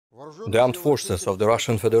The armed forces of the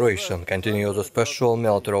Russian Federation continue the special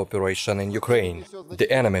military operation in Ukraine.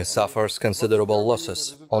 The enemy suffers considerable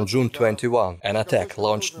losses. On June 21, an attack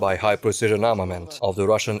launched by high-precision armament of the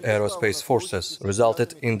Russian aerospace forces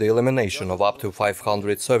resulted in the elimination of up to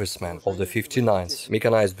 500 servicemen of the 59th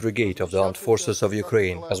Mechanized Brigade of the Armed Forces of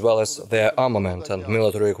Ukraine, as well as their armament and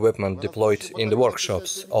military equipment deployed in the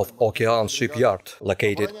workshops of Okean shipyard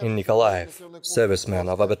located in Nikolaev. Servicemen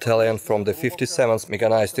of a battalion from the 57th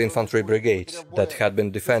Mechanized Infantry Brigade that had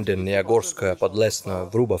been defending near Gorskoye,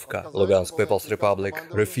 Podlesnoye, Vrubovka, Lugansk People's Republic,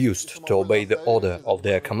 refused to obey the order of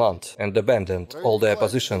their command and abandoned all their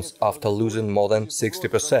positions after losing more than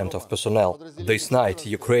 60% of personnel. This night,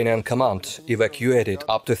 Ukrainian command evacuated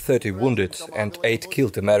up to 30 wounded and 8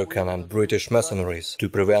 killed American and British mercenaries to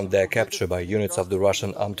prevent their capture by units of the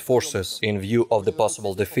Russian armed forces in view of the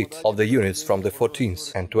possible defeat of the units from the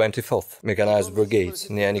 14th and 24th Mechanized Brigades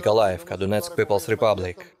near Nikolayevka, Donetsk People's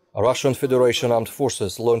Republic. Russian Federation armed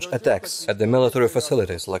forces launch attacks at the military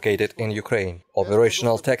facilities located in Ukraine.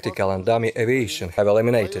 Operational, tactical and army aviation have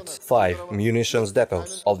eliminated 5 munitions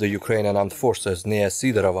depots of the Ukrainian armed forces near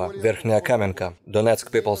Sidorova, Verkhnya Kamenka,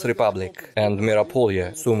 Donetsk People's Republic and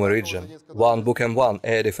Miropolye, Sumy region. 1 Bukem-1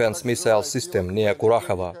 air defense missile system near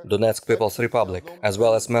Kurakhova, Donetsk People's Republic, as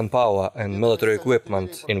well as manpower and military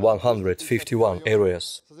equipment in 151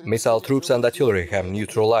 areas. Missile troops and artillery have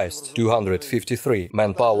neutralized 253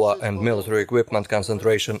 manpower and military equipment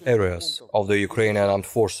concentration areas of the Ukrainian armed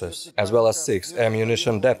forces, as well as 6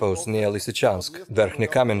 ammunition depots near Lysychansk, Verkhnya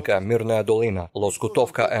Kamenka, Mirnaya Dolina,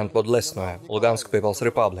 Loskutovka and Podlesnoye, Lugansk People's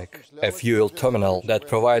Republic. A fuel terminal that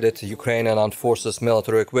provided Ukrainian armed forces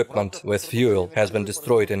military equipment with fuel has been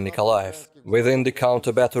destroyed in Nikolaev. Within the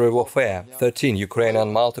counter-battery warfare, 13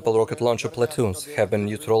 Ukrainian multiple rocket launcher platoons have been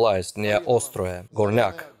neutralized near Ostroye,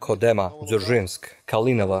 Gornyak, Kodema, Dzержинsk,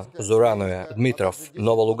 Kalinovo, Zoranoye, Dmitrov,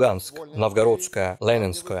 Novolugansk, Novgorodskoye,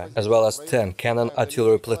 Leninskoye, as well as 10 cannon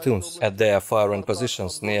artillery platoons at their firing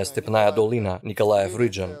positions near Stepnaya Dolina, Nikolaev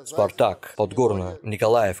region, Spartak, Podgornoye,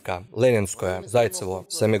 Nikolayevka, Leninskoye, Zaitsevo,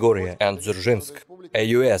 Semigorye and Dzержинsk. A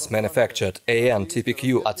US-manufactured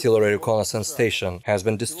AN-TPQ artillery reconnaissance station has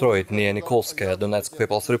been destroyed near Nikolskoye, Donetsk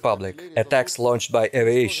People's Republic. Attacks launched by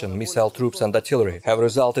aviation, missile troops and artillery have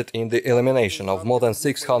resulted in the elimination of more than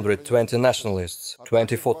 620 nationalists,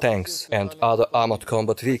 24 tanks and other armored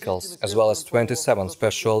combat vehicles, as well as 27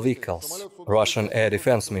 special vehicles. Russian air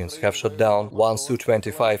defense means have shot down 1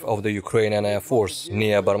 Su-25 of the Ukrainian Air Force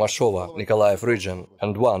near Barmashova, Nikolaev region,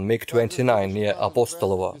 and 1 MiG-29 near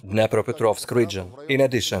Apostolovo, Dnepropetrovsk region. In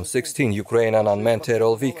addition, 16 Ukrainian unmanned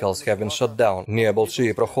aerial vehicles have been shot down near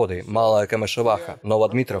Bolshie Prokhody, Malaya Kamyshevacha,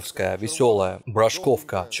 Novodmitrovskaya, Veselaya,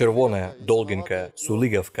 Brashkovka, Chervonaya, Dolginkaya,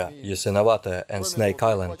 Suligovka, Yasinovataya and Snake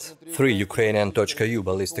Island. 3 Ukrainian .U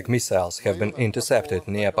ballistic missiles have been intercepted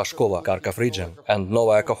near Pashkova, Kharkov region, and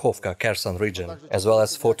Novaya Kakhovka, Kherson region, as well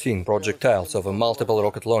as 14 projectiles of a multiple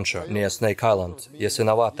rocket launcher near Snake Island,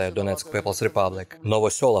 Yasinovataya, Donetsk People's Republic,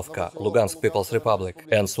 Novosolovka, Lugansk People's Republic,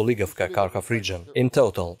 and Suligovka, Kharkov region. In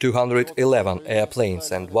total, 211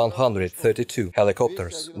 airplanes and 132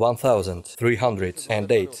 helicopters,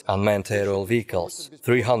 1,308 unmanned aerial vehicles,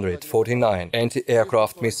 349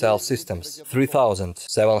 anti-aircraft missile systems,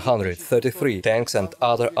 3,733 tanks and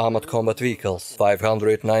other armored combat vehicles,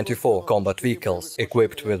 594 combat vehicles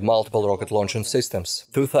equipped with multiple rocket launching systems,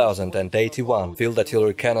 2,081 field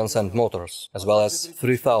artillery cannons and mortars, as well as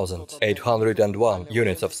 3,801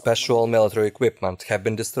 units of special military equipment have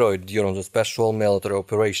been destroyed during the special military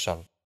operation.